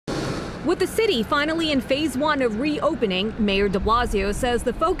With the city finally in phase 1 of reopening, Mayor de Blasio says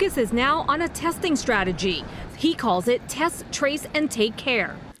the focus is now on a testing strategy. He calls it test, trace, and take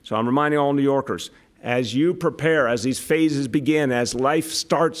care. So I'm reminding all New Yorkers, as you prepare, as these phases begin, as life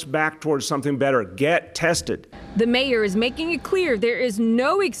starts back towards something better, get tested. The mayor is making it clear there is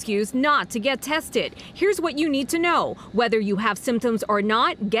no excuse not to get tested. Here's what you need to know. Whether you have symptoms or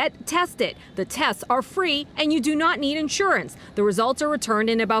not, get tested. The tests are free and you do not need insurance. The results are returned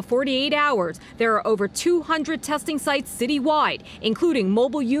in about 48 hours. There are over 200 testing sites citywide, including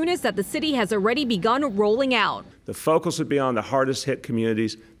mobile units that the city has already begun rolling out. The focus would be on the hardest hit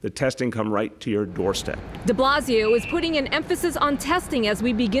communities. The testing come right to your doorstep. De Blasio is putting an emphasis on testing as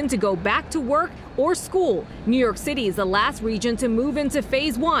we begin to go back to work or school. New York City is the last region to move into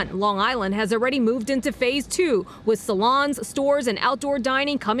phase 1. Long Island has already moved into phase 2, with salons, stores, and outdoor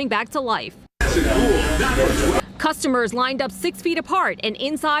dining coming back to life. Customers lined up 6 feet apart, and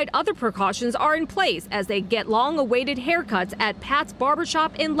inside other precautions are in place as they get long-awaited haircuts at Pat's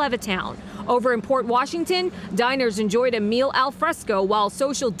Barbershop in Levittown. Over in Port Washington, diners enjoyed a meal al fresco while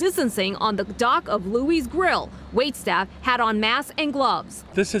social distancing on the dock of Louie's Grill. Waitstaff had on masks and gloves.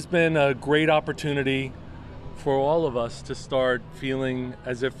 This has been a great opportunity for all of us to start feeling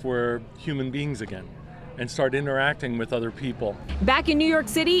as if we're human beings again and start interacting with other people. Back in New York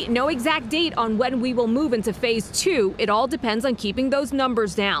City, no exact date on when we will move into phase 2. It all depends on keeping those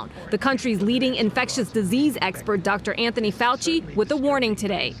numbers down. The country's leading infectious disease expert, Dr. Anthony Fauci, with a warning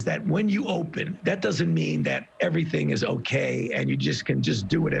today. That when you open, that doesn't mean that everything is okay and you can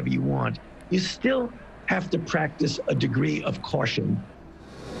do whatever you want. You still have to practice a degree of caution.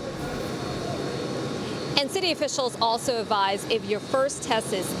 And city officials also advise if your first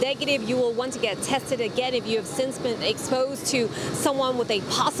test is negative, you will want to get tested again if you have since been exposed to someone with a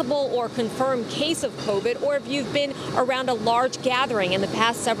possible or confirmed case of COVID, or if you've been around a large gathering. In the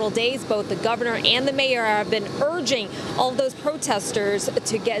past several days, both the governor and the mayor have been urging all of those protesters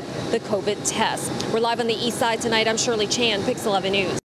to get the COVID test. We're live on the east side tonight. I'm Shirley Chan, Pix 11 News.